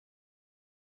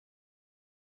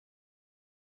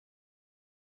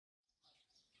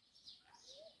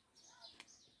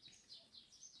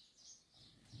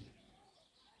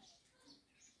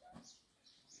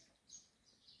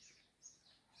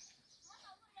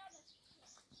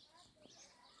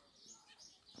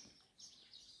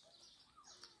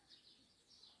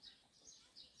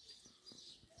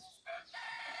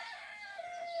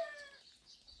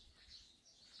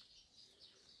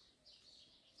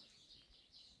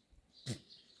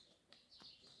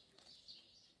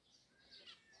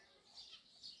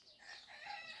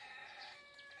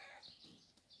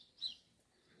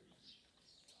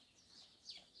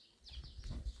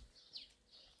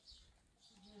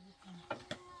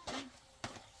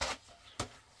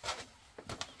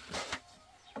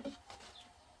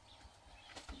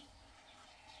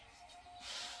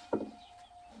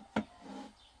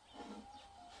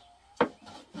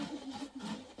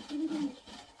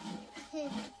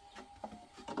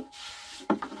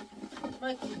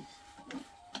Aqui.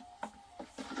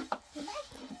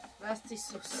 Basta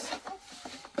isso.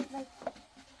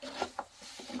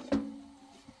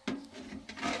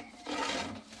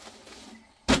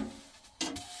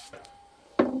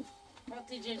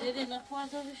 Bota dinheiro na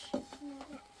porta, bicho.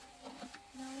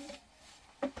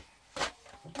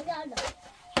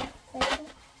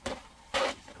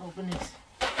 Open it.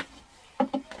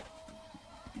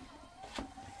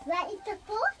 Waar is de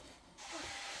pot?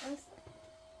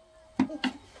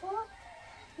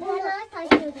 Neler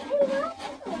taşıyordu?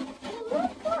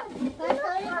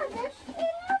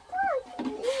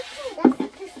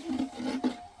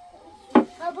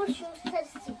 Ama şu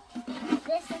sarısı.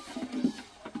 Ve sarısı.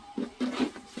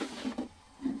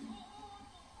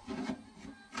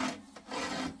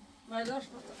 Melhor.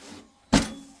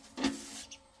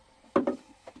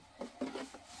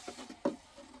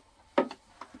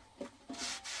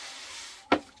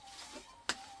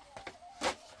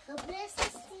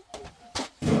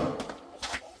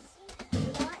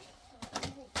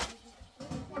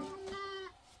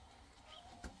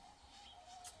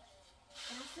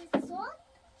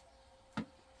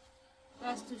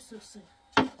 Basta isso.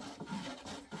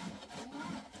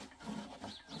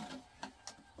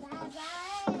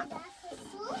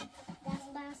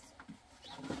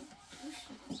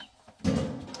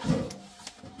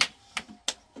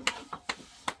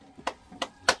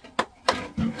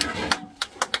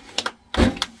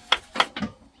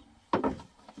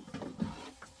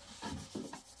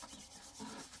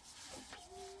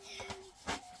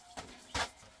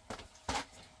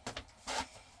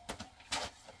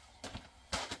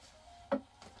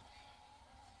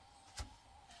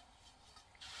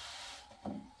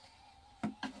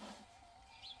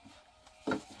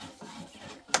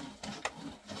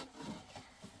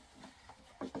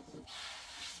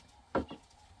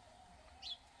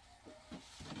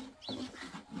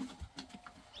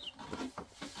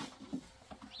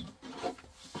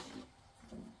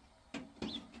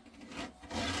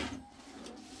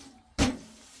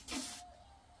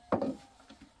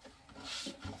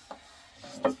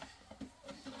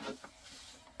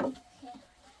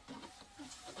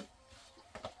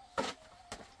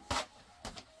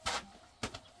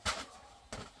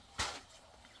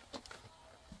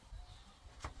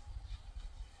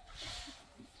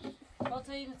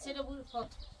 Bota aí, tira bu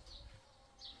foto.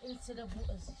 Tira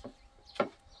bu azir.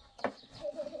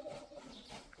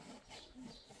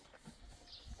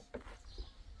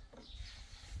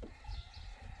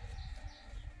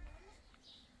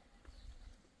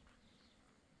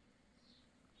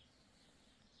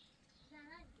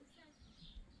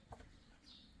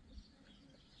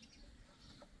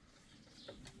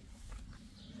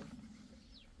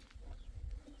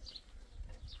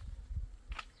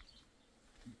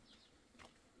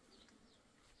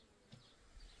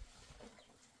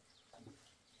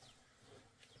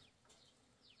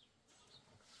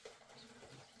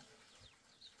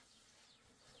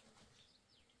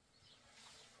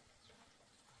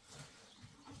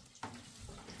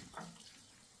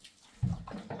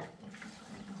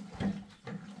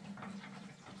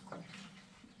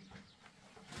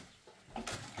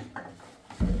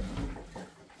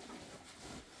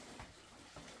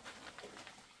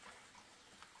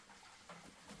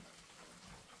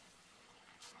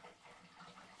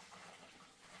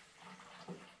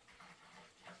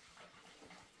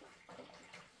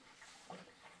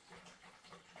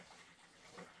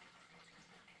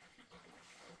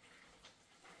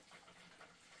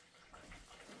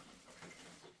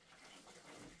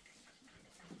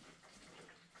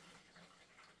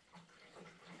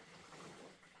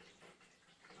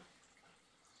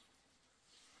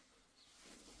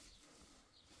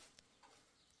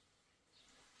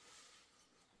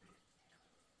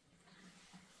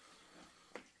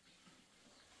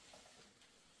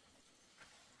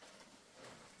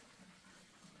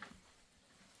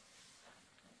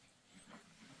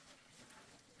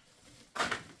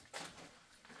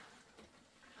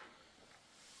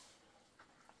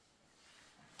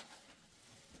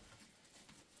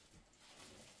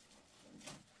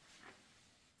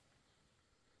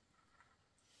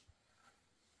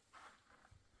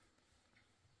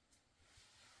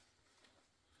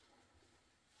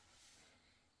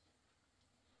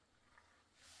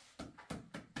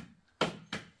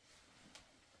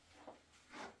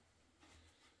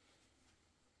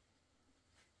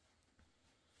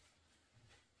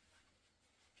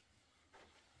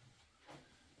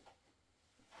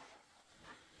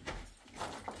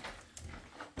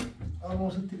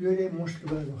 Allemaal zitten weer in morsje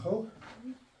blijven gauw.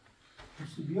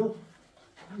 Dus de bio.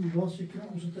 Nu was je kan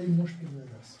onze twee morsje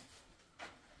blijven.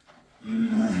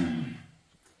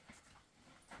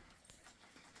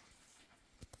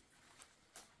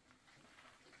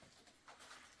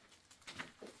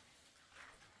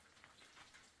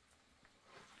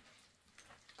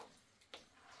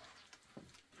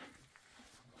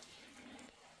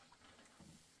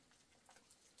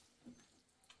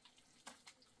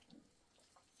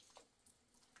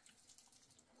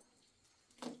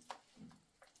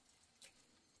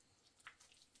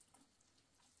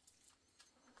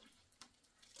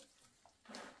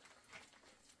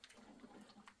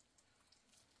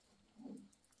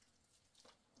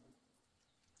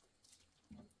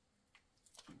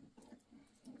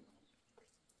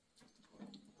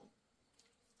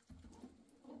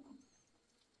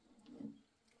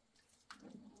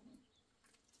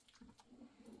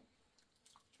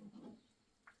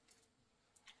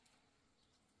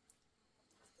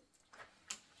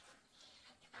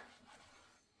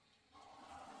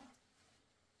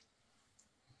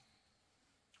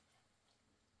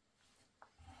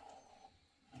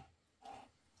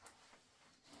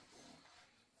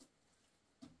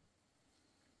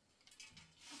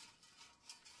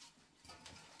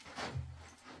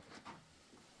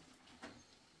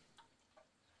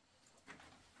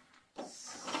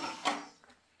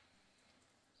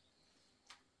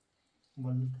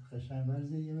 ولد خشامر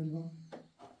زي ملبون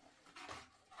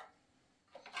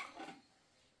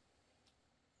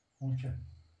اونچه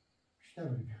بیشتر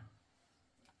بری بیا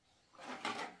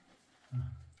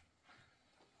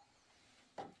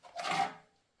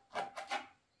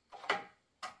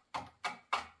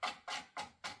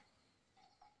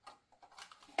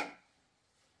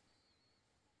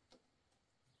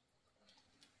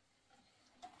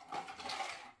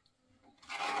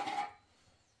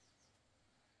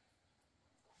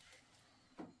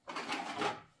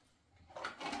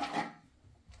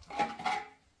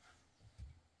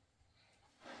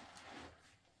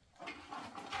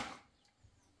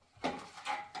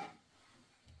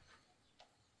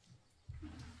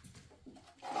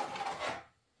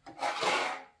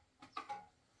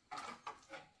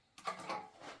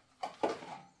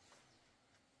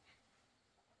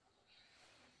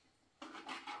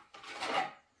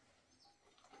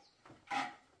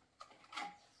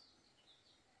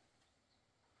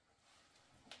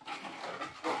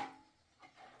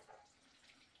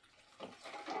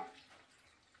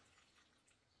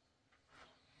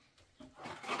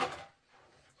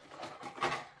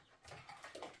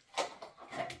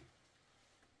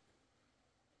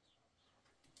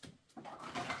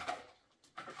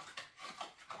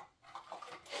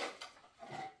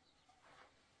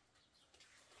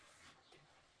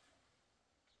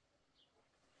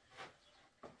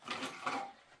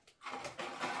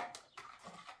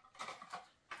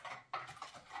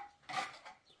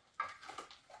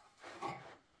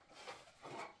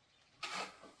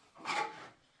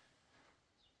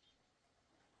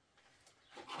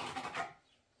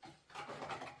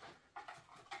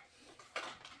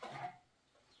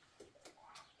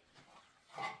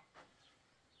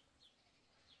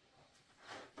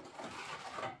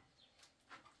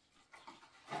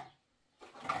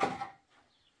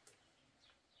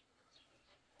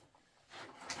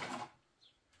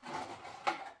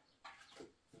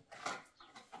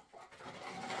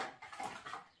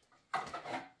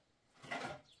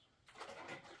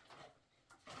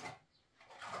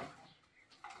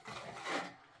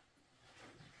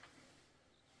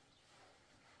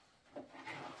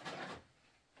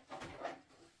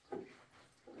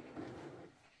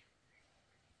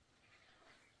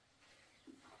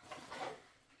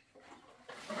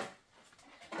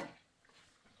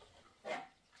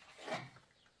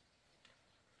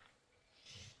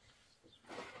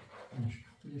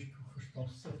Lишь что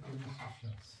все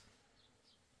сейчас.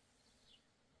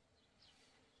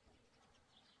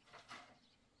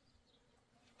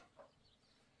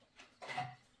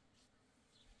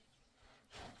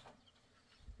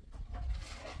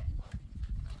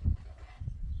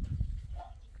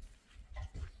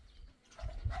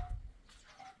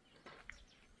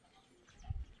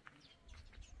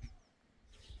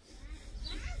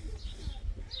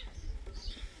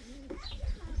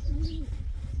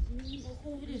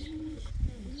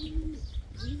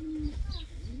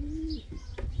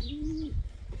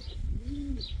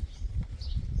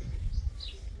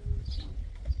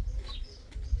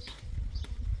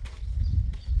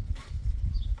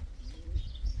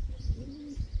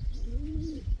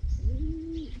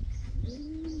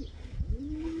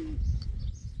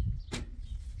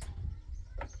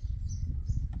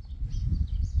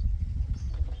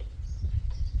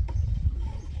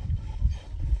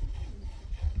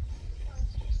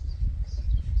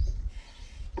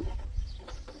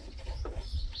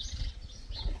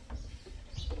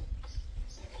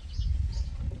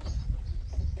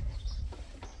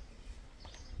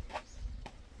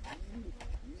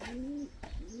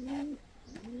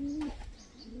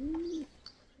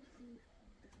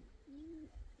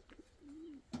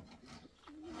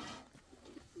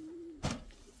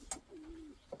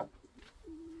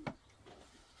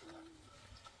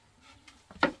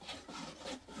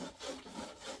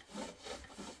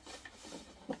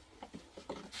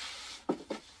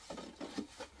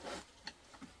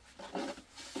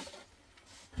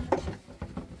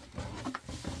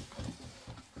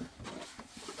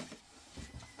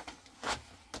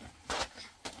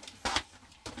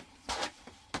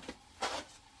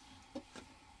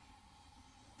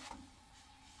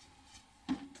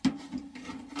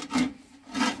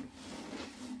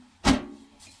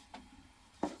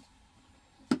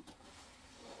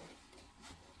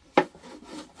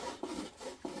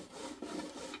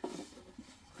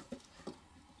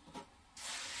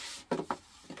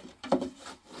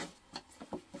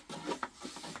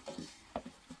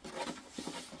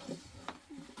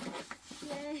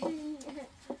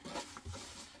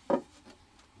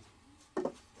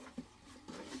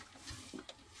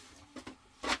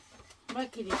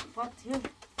 Aquele pote.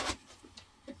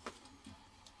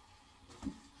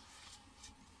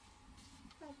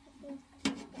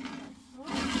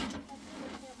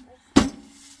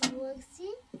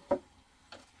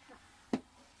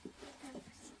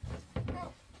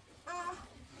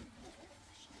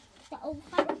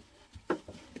 open.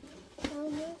 Now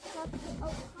you have to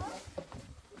open.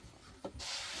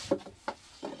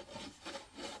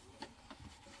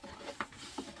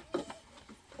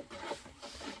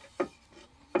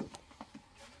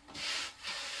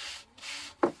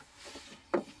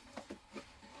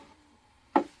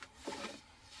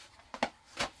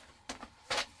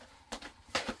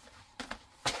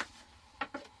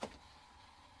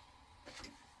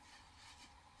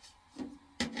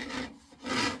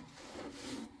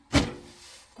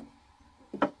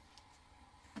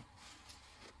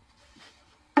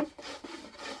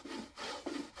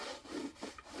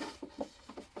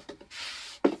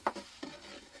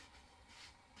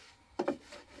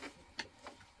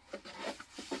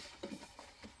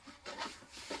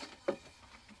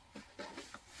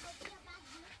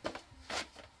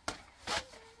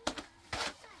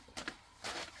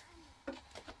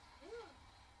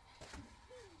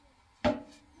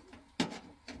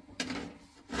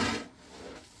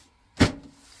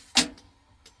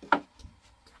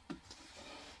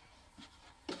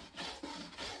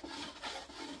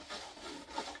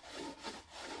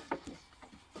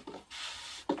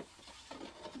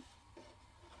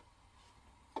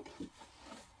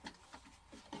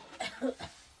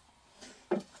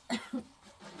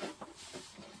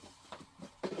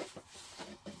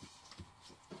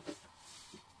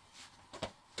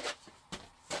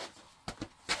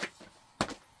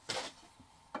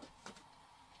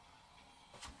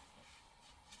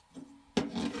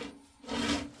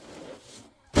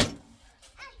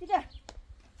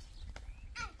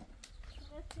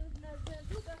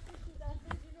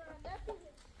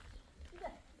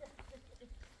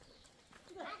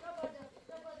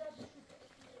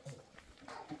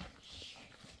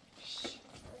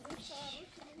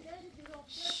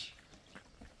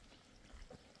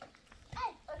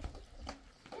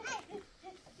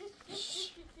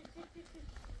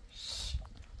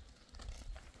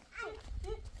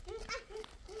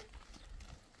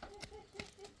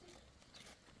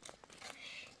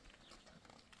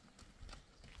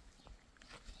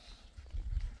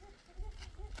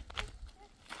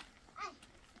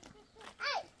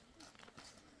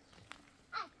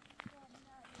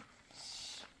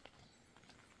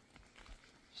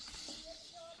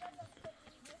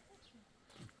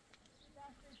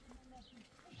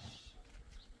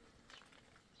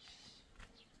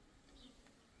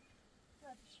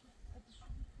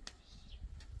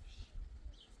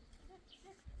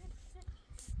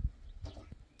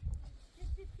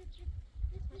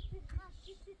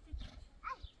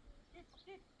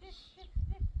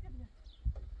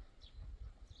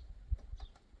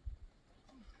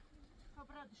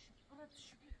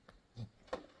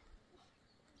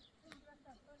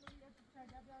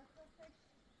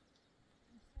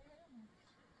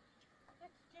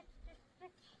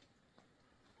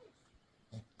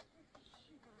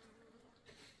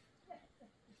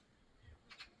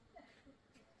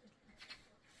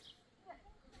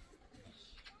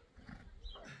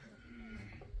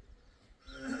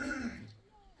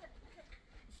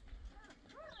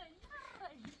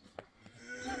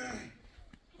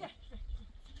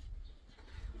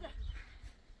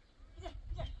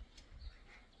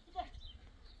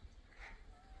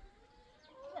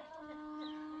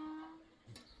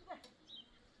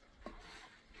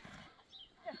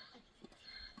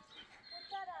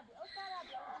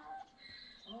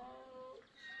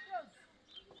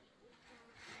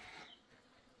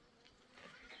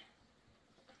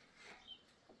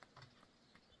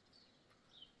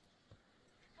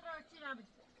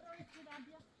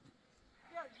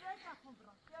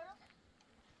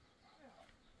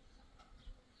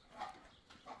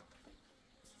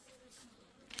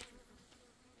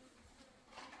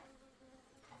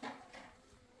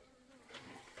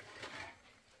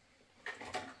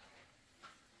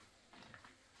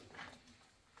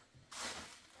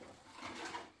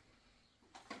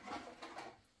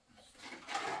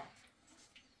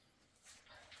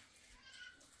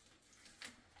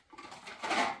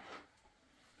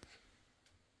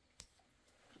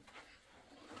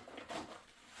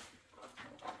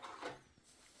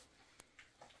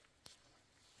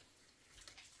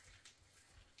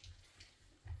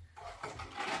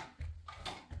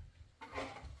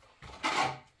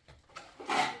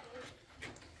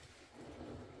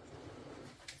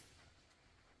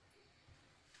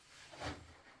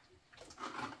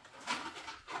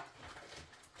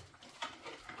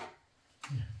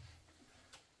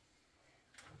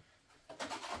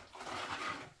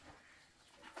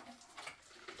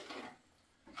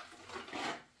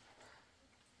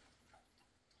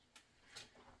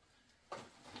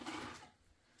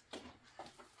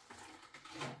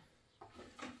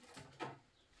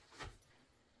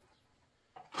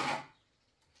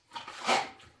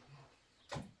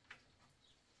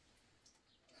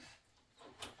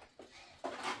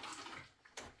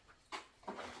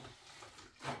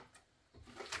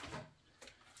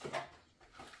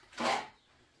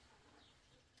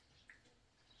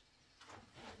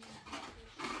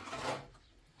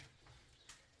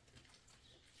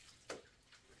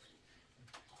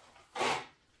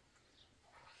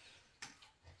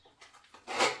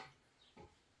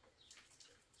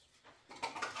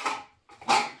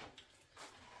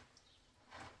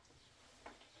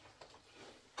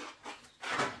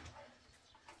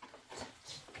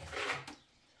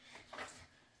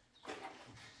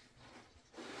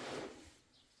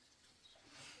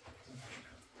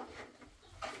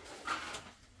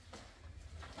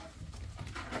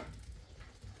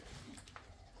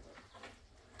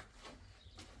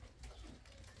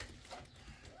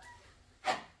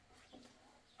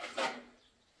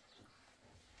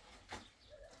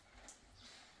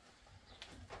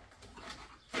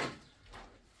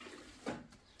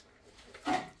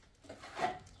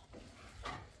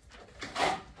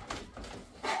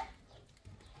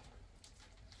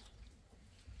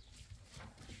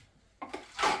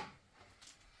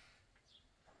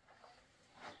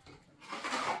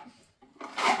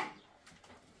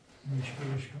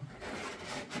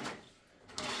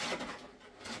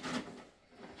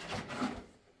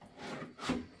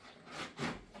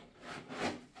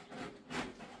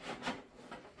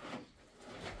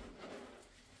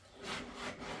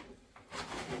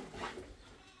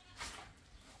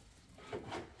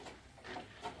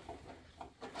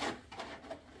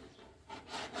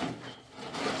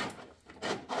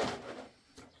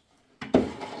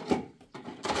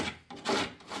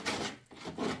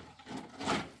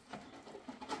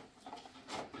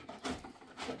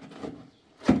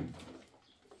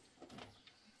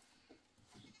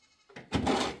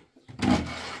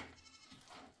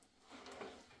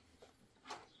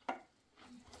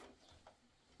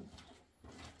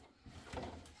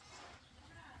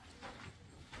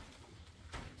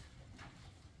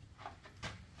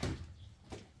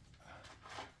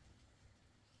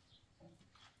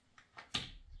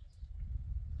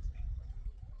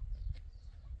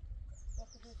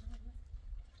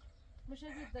 مش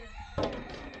هزيد درجة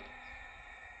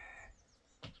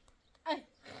اي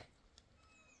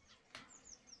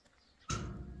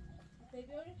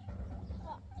بيبيوري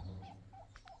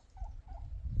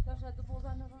داشت هدو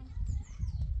بوزن رو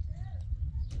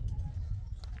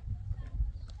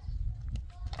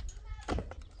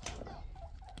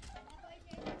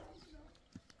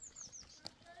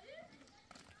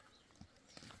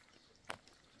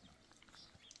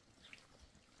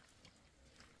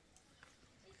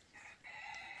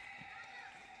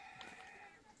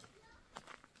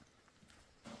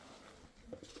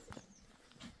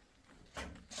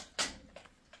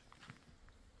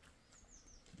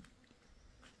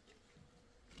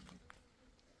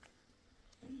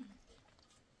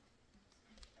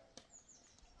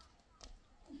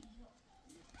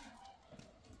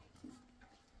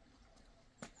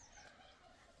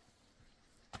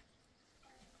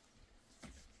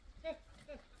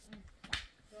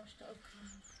داشت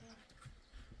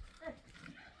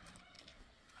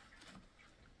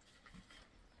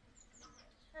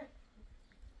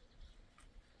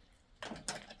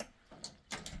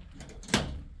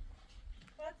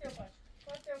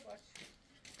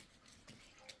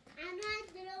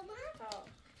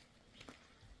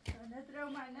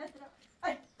اکرام ندرو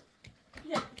ای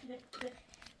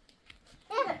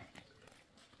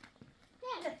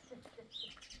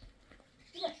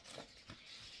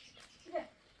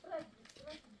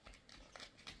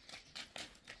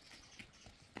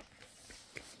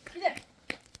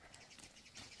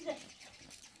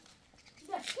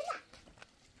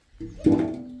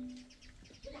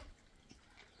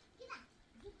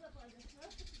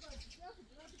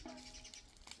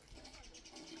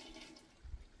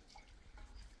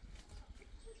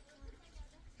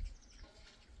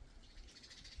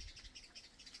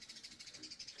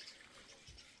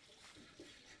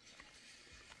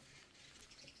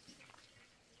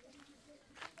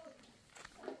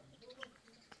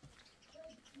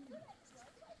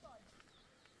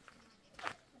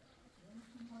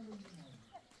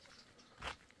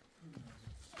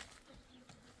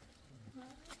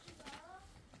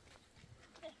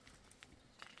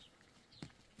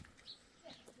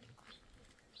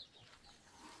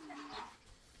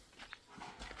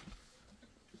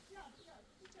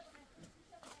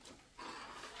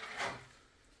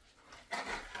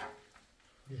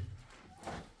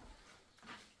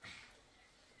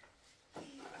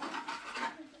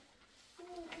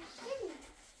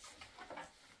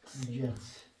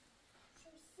Jets.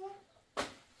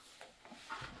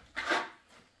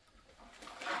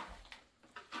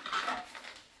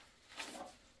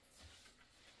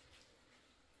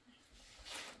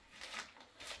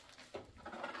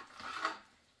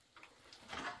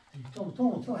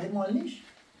 Então, هي مالنيش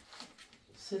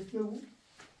ست جو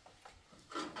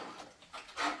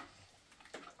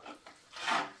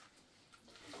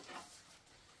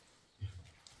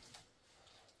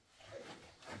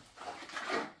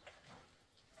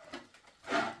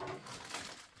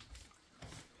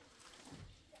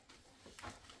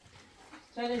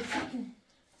Saresti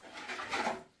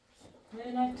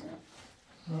ne non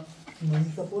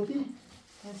sta poti?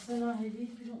 Aslında hediye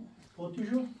bir Poti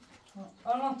jo?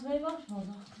 Anlatmayı var mı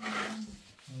orada?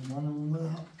 Bana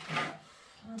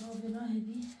Arabına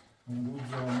hediye. bu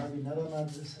zamana bir nere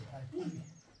medrese takip.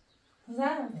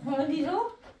 Zaten hadi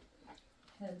o.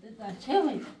 Hadi da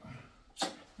çevir.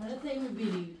 Hadi da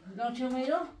biri. Da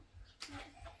çevir o.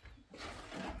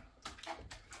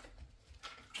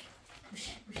 Bu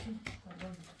şey.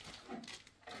 Tamam.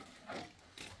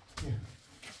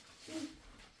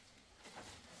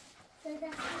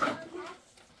 Hadi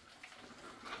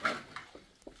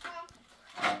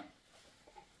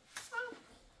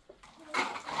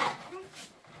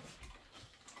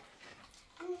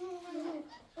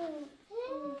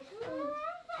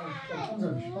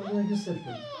göster.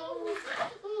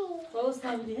 Vamos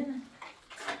tabii değil mi?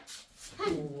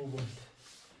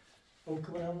 O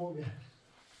kadar mı oluyor?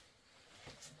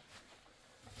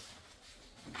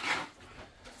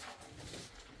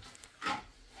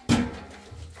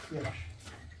 Yavaş.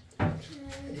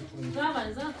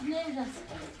 Tamam, zaten ne yapacağız?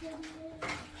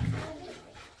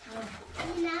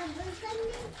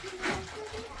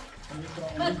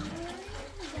 Bak.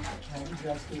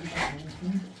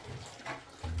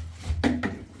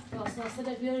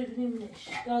 Aslında da bir öğrenimle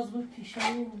gaz mı pişiyor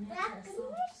mu?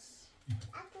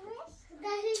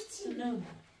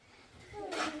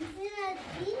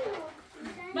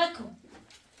 Bak o.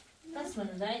 Das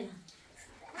war deine.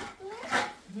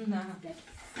 Na.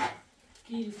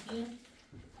 Gel.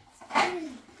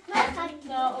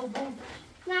 Ja, o bu.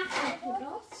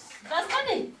 Das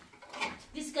war nicht.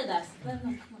 Diska das.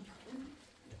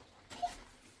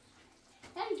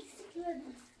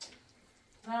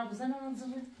 Var bu sana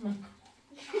anzını.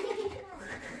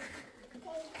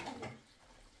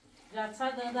 Ya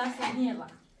çaydan dersen niye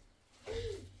bak?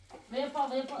 Ve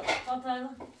yapalım.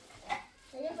 Batarım.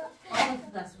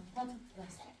 Patı dersin.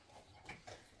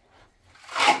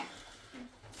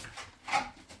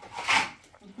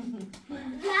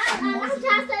 Anam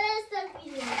çarşıda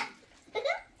istiyor.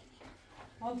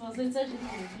 Patı sen çay şişiyor.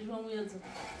 Bir şey olmayacak.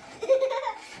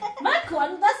 Marco,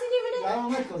 não dá assim nem menino. Não,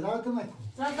 Marco, já também.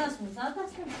 Já dá assim.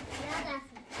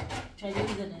 Çay da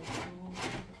güzel.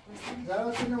 Já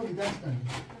vai ter não, de 10 tane.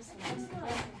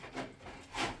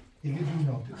 İlgi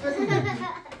não.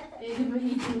 Ele me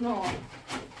hiç não.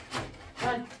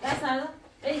 Vai, dá sala.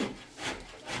 Ei.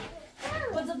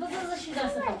 Pode assim dá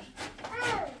essa coisa.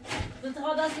 Tu te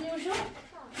roda assim no chão?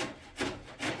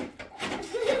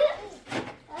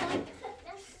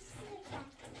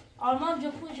 Almam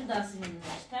çok kuyucu dá assim.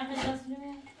 Está a ver dá assim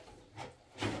no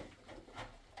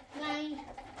Nein.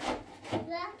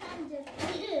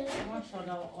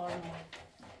 Maşallah Alman.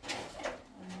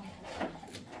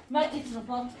 Mas isso não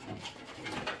pode.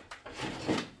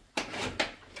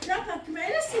 Já tá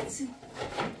comendo sitsi.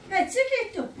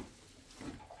 Hetsiketu.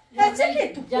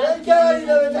 Hetsiketu. Gel gel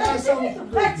gel. Hetsiketu.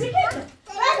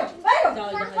 Vero. Brada.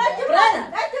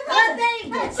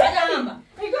 Brada ama.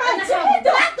 Ego hetsiketu.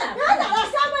 Nada, la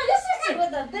sama ne sitsi.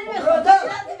 Brada, deme. Brada.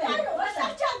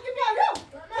 Başak çal gibi yavrum.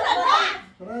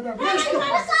 Brada. Başak.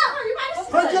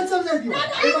 Kaç yıl ediyor?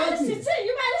 Sitsi.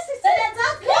 Sen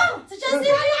zat yok. Sıçası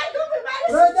yok.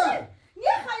 Brada.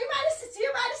 Niye hayır sitsi?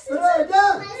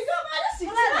 Brada. Ego bana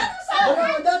sitsi.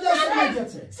 Brada da sen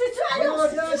geçsin. Sitsi var yok.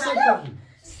 Brada Sitsi sen var yok. geçsin.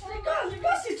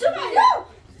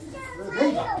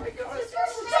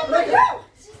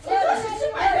 Ego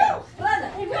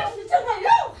sitsi var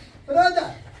yok.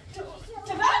 Brada.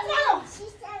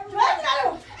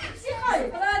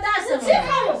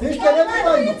 Hiç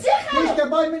gelemiyor mu? Hiç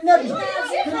de bay mı ne bileyim?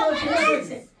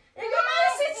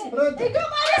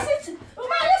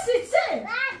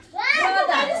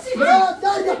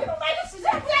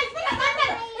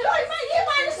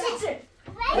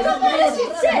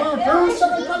 Tamam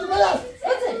sana kalmalar.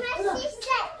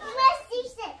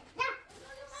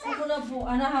 Buna bu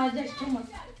ana harca çıkmaz.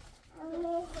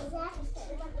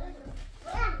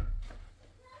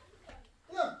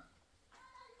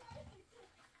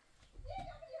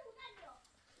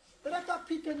 Bırak da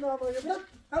piken ne yapıyor? Bırak.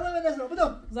 Hemen ne zaman?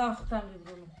 Bırak. Zahtan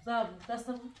bir bunu. Zahtan.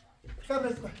 Dasta bu.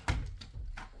 Kabresme.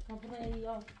 Buraya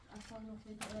ya. Aslan yok.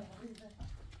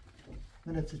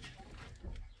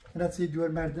 من دیور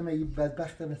مردم ای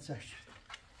بدبخت متسش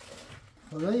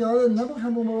خدا یاد نبود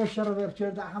همون موقع شراب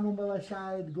کرده همون موقع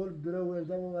شاید گل درو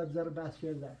ورده و ذره بس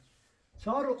کرده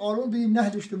چهار آلون بی نه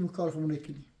داشتم کار خونه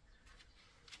کلی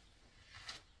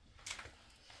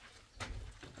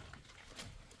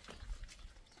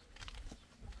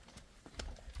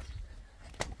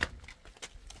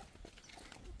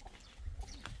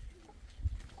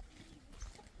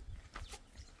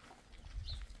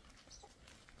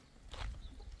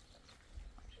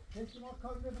Peki o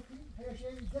kalbine bakayım, her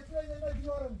şeyi getireyim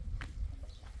diyorum.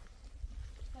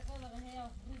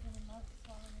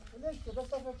 Ne işte,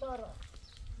 basta fechara.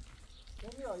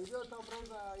 Demiyor, gidiyor tam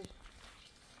buraya.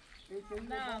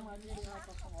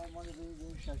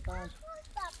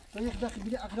 طيب داخل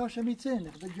بلي أخلاش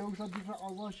ميتين خد الجوز ديفا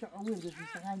أواش أوردش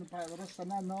مستحيل نبقى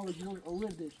رصنا ناوي جوز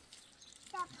أوردش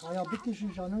هيا بكش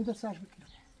جانو ده ساش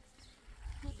بكش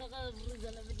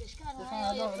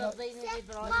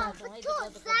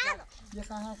يا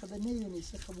خا خد نيني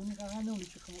سخبوني خا نو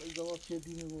سخبو الزواج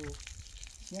كديني و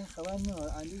يا خوانو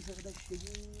عندي سخدك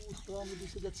شجو طعم دي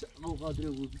سدت او قادر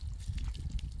بود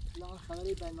لا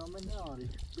خبری برنامه ناری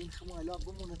بین خمو الا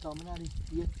بمونه تامناری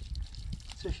یه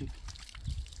سشک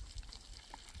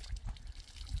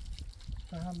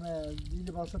فهم دی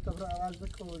لباسا تبرا عوض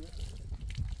بکن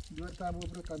دور تابو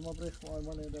برو کلمه برای خمو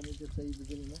آلمان ادامه جه سایی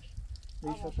بزنیمش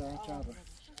ایشا شاید چهار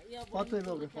فاطمه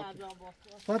ببره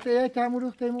فاطمه یه تعمل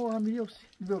رو تیمو هم بیوسی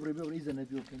ببره ایزنه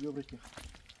بیوبره که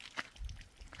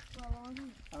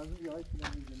از اون یه های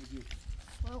کنم ایزنه بیوسی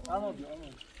اما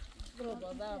برو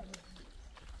بابا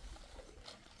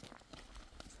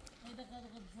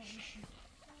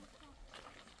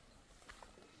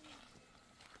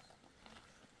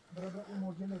برای اون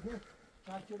موجه نگه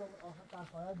هرچی رو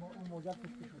آخر ما اون موجه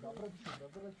پشتی شده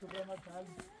برای شده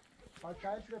ما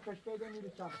چایش رو پشتی ده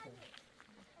میری چند کنه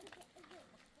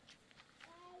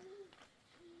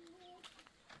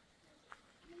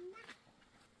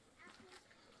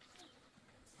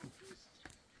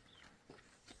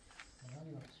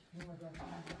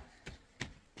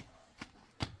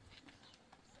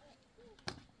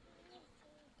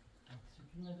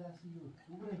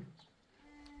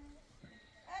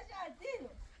ديرو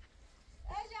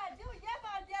اجا دو يا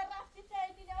بعد يا رفتي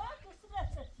تايدين وقت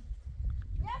وصلت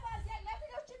يا بعد يا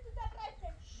نبينو چت دبرت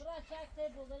برا چکته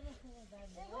بودن میکنه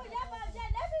يقول يا بعد يا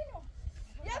نبينو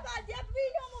يا بعد يا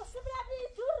بينو مصبر بي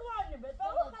تروان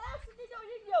بابا خلاص دينو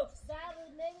يجو دار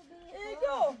نمیبینی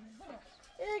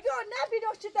ایگو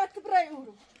نبینو چه دست برای او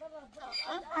رو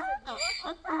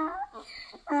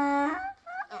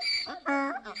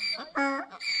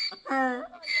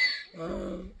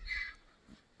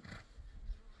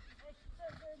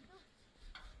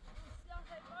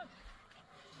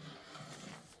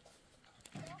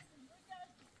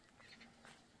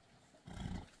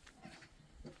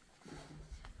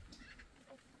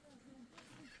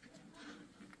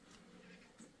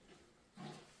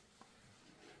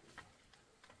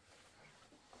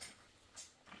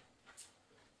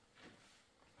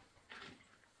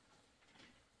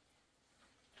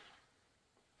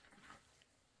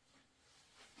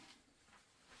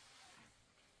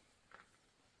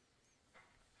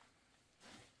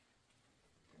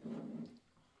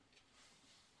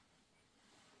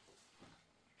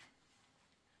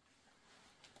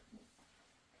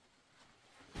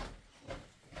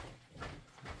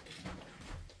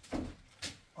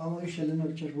Ama işlerin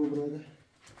ölçer bu burada.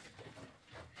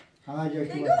 Hacı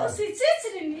ki. ایگو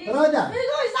سیچینی برادر.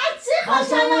 ایگو زد چی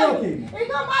حسن خواهی نکنی.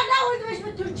 ایگو ما نوردمش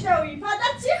به ترکیوی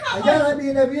فقط چی اگر خواهی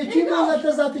نبی نبی چی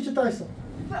موزت ذاتی چه تایسا.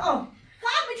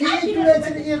 چی چی تو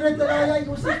لاتین ایرت لایای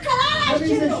ما وسی. قرار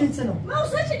همیشه اشتیم شیتسنو. ما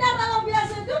وصلش نرالو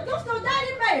بیازن گفتم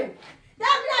داری میو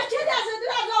دم چه دیازن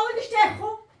از اولش تخو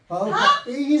ها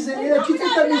iyi zeliyle çi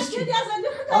tutamış. چه دیازن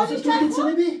Azı خدا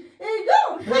tutitsini bir. ایگو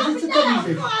Razı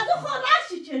tutamayacak. خدا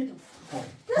خوراشی چطور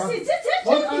تو سیچی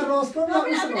Bak arrastan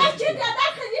نبینم yapmışsın. نه چه دیازن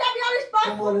خدیرا بیارش با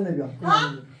Kemal'e ne ها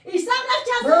ایسام نه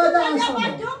چازه برادر دو تنیا اصلا.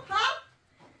 بایتو ها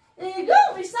ایگو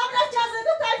ایسام نه چازه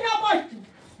دو تنیا بایتو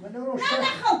Ben نه roşa.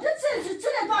 نه خود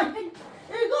چرا باشی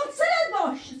ایگو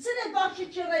چرا باشی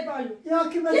چرا بایو Ya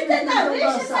ki ben Gidin de ne reşe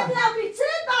varsa. saklavı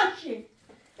çırı başı.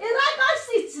 İray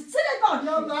başı çırı başı.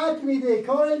 Ya rahat mıydı?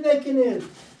 Kaval beklenir.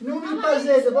 Nuri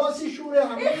pazede basi şuraya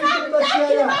hamle İkham şurada ne ki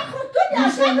başlayalım. ben kurtum ya.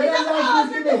 İnsanlara Sen de zaten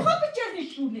ağzını gibi. kopu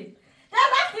çözüşünü. Ne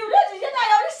vakti uluzu yine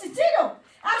yavru sıçıyor.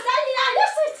 Aslan yine yavru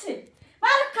sıçı.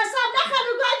 Ben kasam ne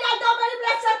kadar gel ya da beni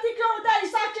bıraksatık ya da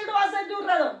İsa'çı duazı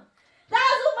duralım. Daha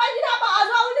zuma yine ama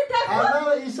azağını tekrar.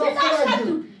 Ama İsa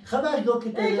Fırat'ı. Haber yok ki.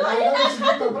 İgo yine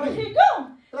aşkatı. İgo.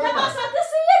 Tabasatı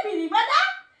suya biri. Bana.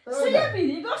 Suya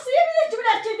biri. İgo suya biri.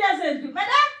 Cümle çözüyordu.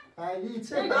 Bana.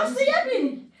 ایگو سیه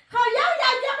بینی خواهیم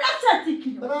یکم نفسد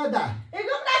دیکنم برادر.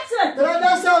 ایگو نفسد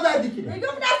برادر سعادت دیکنه.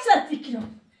 ایگو نفسد دیکنم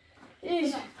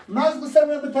مز قسم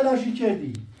به تلاشی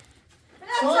کردی.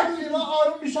 نفسد سعادتی ما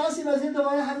آروم نشانسی مزید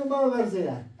دوای همون با ورزه.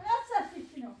 نفسد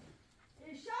دیکنم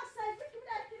شاه سایفه که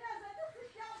میره که نزده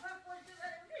خشیام و خوشده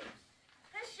برمی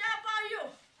خشیام بایو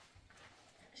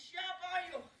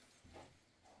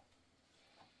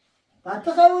بعد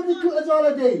تخوردی تو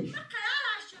ازاله دیش. من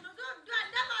قرار شد دو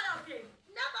نبارا بیم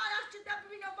نبارا شد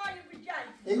ببینم بایو بجای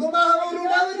ایگو ما همون رو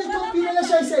نبودی تو پیره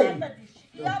نشایسته.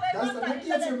 دست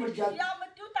نمیتیه مرجان. یا من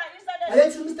تو تا این زده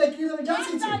Hayat sınıf tekniği mi can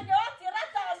seçin?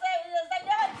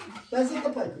 Ben size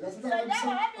kapayım. Ben size kapayım.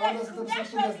 Ben size kapayım. Ben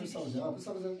size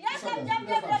kapayım.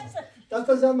 Ben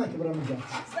size almak bırakmayacağım.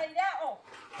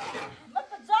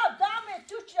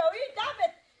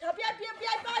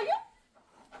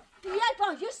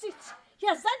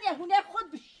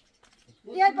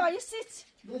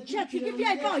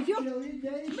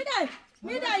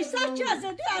 میدای سر چه از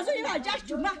دو از اون واجش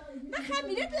تو من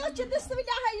خمیره بیاد چه دست می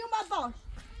نه هیوم باش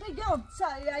میگم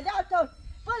یا تو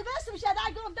باز بس میشه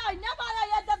نگم دای نبالا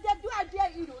یادم دو بیا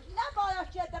ایرو نبالا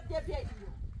یادم بیا ایرو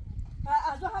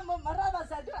از هم مرا و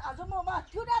زدو از اون ما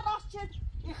تو نه راست شد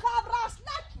این خب راست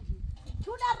نکی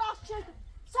تو نه راست شد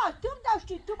ساعت تو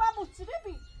داشتی تو من مصیبه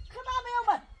بی